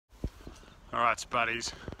Alright,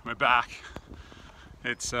 Spuddies, we're back.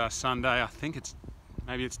 It's Sunday, I think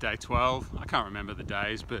maybe it's day 12. I can't remember the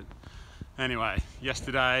days, but anyway,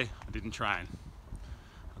 yesterday I didn't train.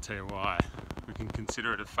 I'll tell you why. We can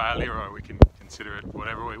consider it a failure or we can consider it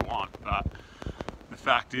whatever we want, but the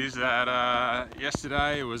fact is that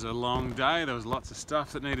yesterday it was a long day. There was lots of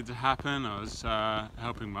stuff that needed to happen. I was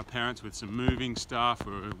helping my parents with some moving stuff.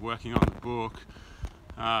 We were working on the book,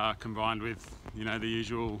 combined with the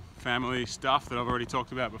usual family stuff that I've already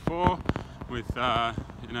talked about before, with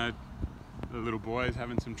the little boys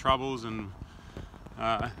having some troubles. And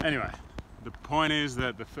anyway, the point is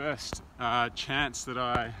that the first chance that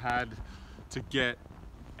I had to get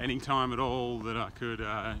any time at all that I could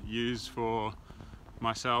use for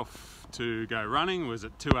myself to go running was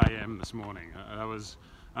at 2 AM this morning.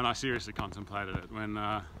 And I seriously contemplated it when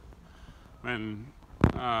me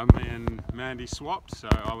and Mandy swapped. So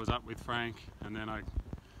I was up with Frank, and then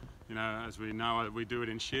as we know, we do it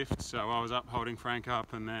in shifts. So I was up holding Frank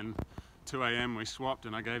up, and then 2 AM we swapped,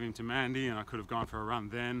 and I gave him to Mandy, and I could have gone for a run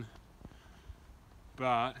then.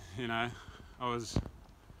 But the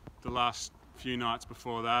last few nights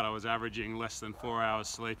before that, I was averaging less than 4 hours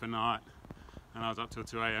sleep a night, and I was up till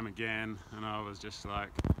 2 AM again, and I was just like,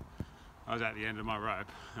 I was at the end of my rope,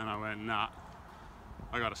 and I went, nah,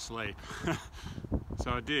 I gotta sleep.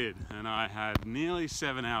 So I did, and I had nearly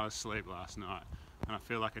 7 hours sleep last night, and I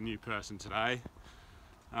feel like a new person today.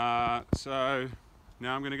 So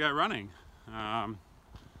now I'm gonna go running.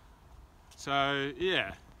 So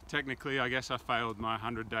yeah, technically I guess I failed my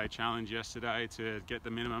 100-day challenge yesterday to get the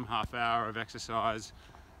minimum half hour of exercise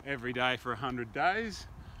every day for 100 days.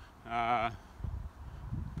 But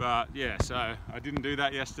yeah, so I didn't do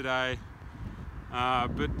that yesterday.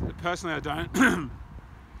 But personally,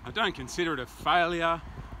 I don't consider it a failure.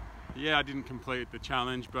 Yeah, I didn't complete the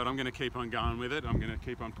challenge, but I'm going to keep on going with it. I'm going to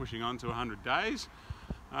keep on pushing on to 100 days.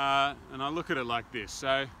 And I look at it like this.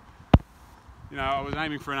 So, I was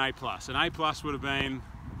aiming for an A+. An A+ would have been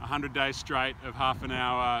 100 days straight of half an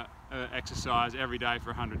hour exercise every day for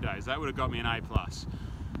 100 days. That would have got me an A+.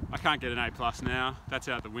 I can't get an A+ now. That's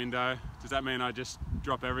out the window. Does that mean I just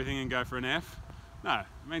drop everything and go for an F? No,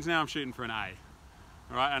 it means now I'm shooting for an A.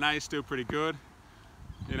 All right, an A is still pretty good.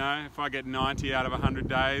 If I get 90 out of 100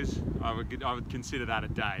 days, I would consider that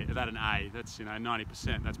an A. That's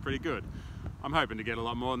 90%. That's pretty good. I'm hoping to get a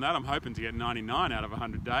lot more than that. I'm hoping to get 99 out of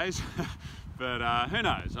 100 days, but who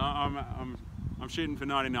knows? I'm shooting for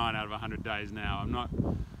 99 out of 100 days now. I'm not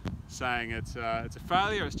saying it's a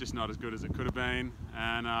failure. It's just not as good as it could have been,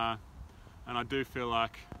 and I do feel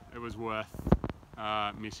like it was worth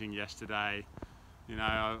missing yesterday.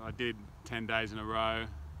 I did 10 days in a row,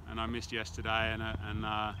 and I missed yesterday, and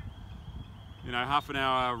half an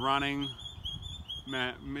hour running,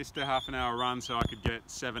 missed a half an hour run so I could get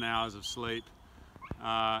 7 hours of sleep. If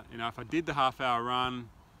I did the half hour run,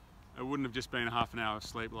 it wouldn't have just been a half an hour of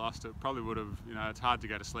sleep lost. It probably would have, it's hard to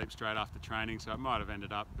go to sleep straight after training, so it might have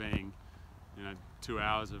ended up being 2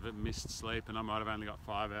 hours of missed sleep, and I might have only got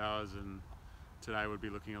 5 hours, and today would be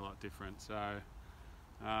looking a lot different. So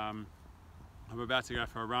I'm about to go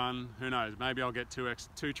for a run. Who knows, maybe I'll get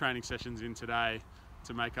two training sessions in today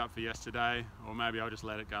to make up for yesterday, or maybe I'll just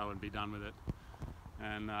let it go and be done with it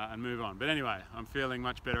and move on. But anyway, I'm feeling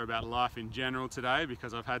much better about life in general today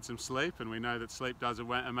because I've had some sleep, and we know that sleep does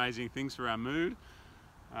amazing things for our mood.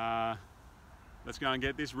 Let's go and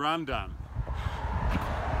get this run done.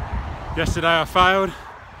 Yesterday I failed.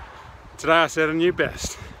 Today I set a new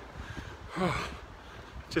best.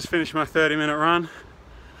 Just finished my 30-minute run.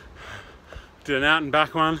 Did an out and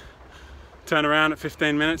back one. Turned around at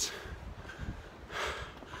 15 minutes.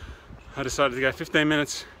 I decided to go 15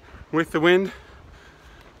 minutes with the wind,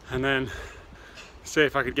 and then see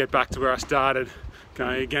if I could get back to where I started,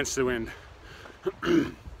 going against the wind.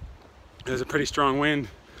 There's a pretty strong wind,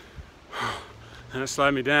 and it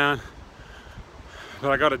slowed me down,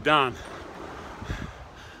 but I got it done.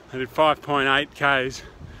 I did 5.8 Ks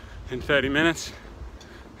in 30 minutes.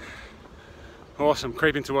 Awesome,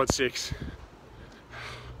 creeping towards 6.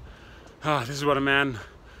 This is what a man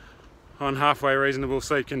on halfway reasonable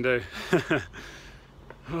sleep can do.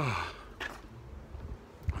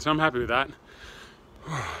 So I'm happy with that.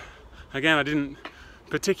 Again, I didn't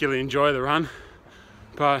particularly enjoy the run,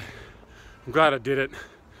 but I'm glad I did it.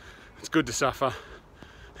 It's good to suffer,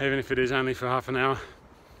 even if it is only for half an hour.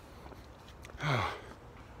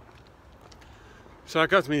 So it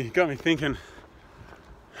got me thinking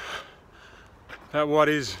about what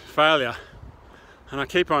is failure. And I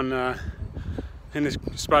keep on in this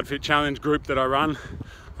SpudFit Challenge group that I run,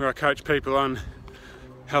 where I coach people on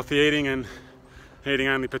healthy eating and eating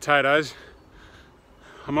only potatoes.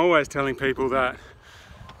 I'm always telling people that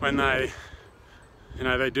when they,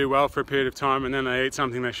 they do well for a period of time and then they eat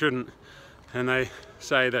something they shouldn't and they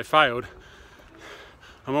say they failed,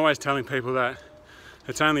 I'm always telling people that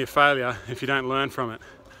it's only a failure if you don't learn from it.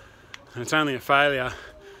 And it's only a failure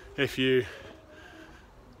if you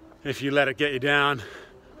let it get you down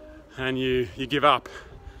and you give up.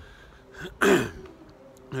 And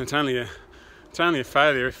it's only a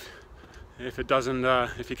failure if it doesn't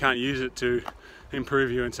if you can't use it to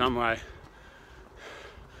improve you in some way.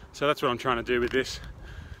 So that's what I'm trying to do with this.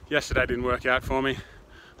 Yesterday didn't work out for me.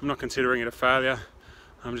 I'm not considering it a failure.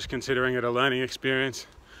 I'm just considering it a learning experience,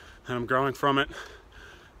 and I'm growing from it.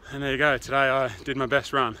 And there you go, today I did my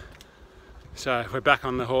best run. So we're back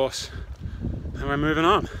on the horse and we're moving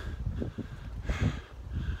on.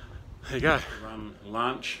 There you go. Run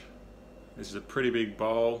lunch. This is a pretty big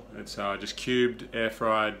bowl. It's just cubed air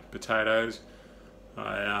fried potatoes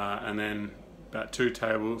and then about 2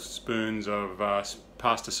 tablespoons of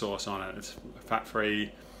pasta sauce on it. It's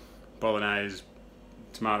fat-free bolognese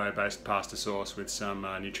tomato based pasta sauce with some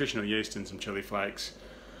nutritional yeast and some chili flakes.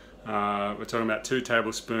 We're talking about 2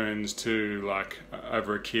 tablespoons to like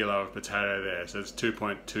over 1 kilo of potato there, so it's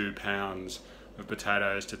 2.2 pounds of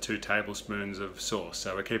potatoes to 2 tablespoons of sauce.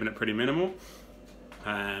 So we're keeping it pretty minimal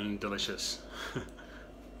and delicious.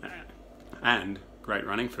 And great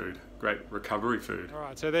running food, great recovery food.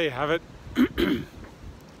 Alright, so there you have it.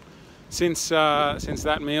 Since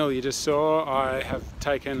that meal you just saw, I have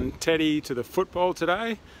taken Teddy to the football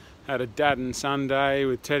today. Had a dad and son day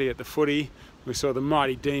with Teddy at the footy. We saw the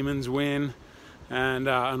Mighty Demons win, and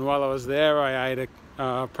while I was there I ate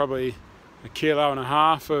probably 1.5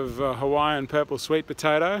 kilos of Hawaiian purple sweet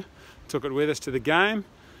potato. Took it with us to the game,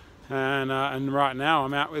 and right now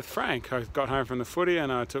I'm out with Frank. I got home from the footy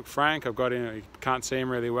and I took Frank. I've got him, you can't see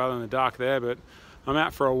him really well in the dark there, but I'm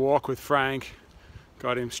out for a walk with Frank.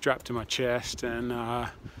 Got him strapped to my chest, and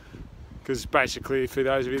because basically, for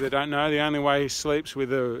those of you that don't know, the only way he sleeps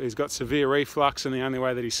he's got severe reflux, and the only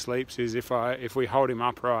way that he sleeps is if we hold him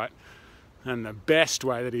upright. And the best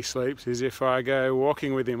way that he sleeps is if I go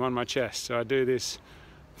walking with him on my chest. So I do this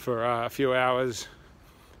for a few hours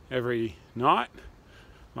every night.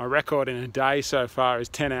 My record in a day so far is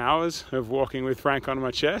 10 hours of walking with Frank on my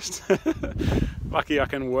chest. Lucky I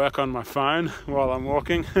can work on my phone while I'm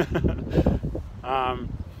walking.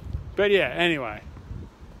 But yeah, anyway,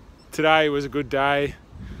 today was a good day.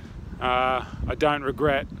 I don't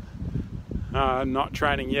regret not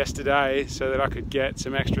training yesterday so that I could get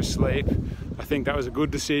some extra sleep. I think that was a good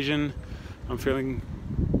decision. I'm feeling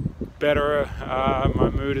better. My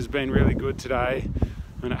mood has been really good today,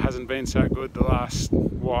 and it hasn't been so good the last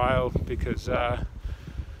while because there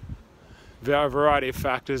are a variety of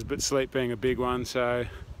factors, but sleep being a big one. So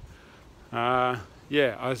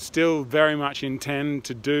yeah, I still very much intend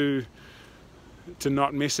to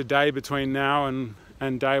not miss a day between now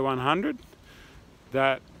and day 100.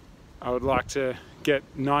 That I would like to get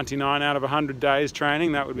 99 out of 100 days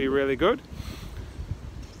training. That would be really good.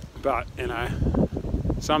 But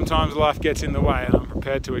sometimes life gets in the way, and I'm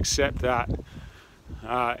prepared to accept that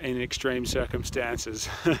in extreme circumstances.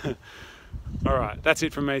 All right, that's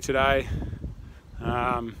it from me today.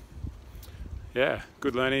 Yeah,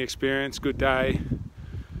 good learning experience, good day.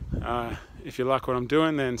 If you like what I'm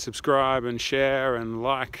doing, then subscribe and share and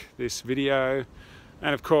like this video.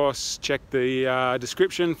 And of course, check the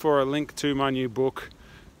description for a link to my new book.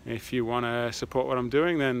 If you want to support what I'm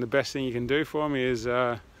doing, then the best thing you can do for me is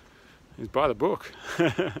buy the book.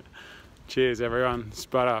 Cheers everyone,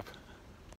 spud up.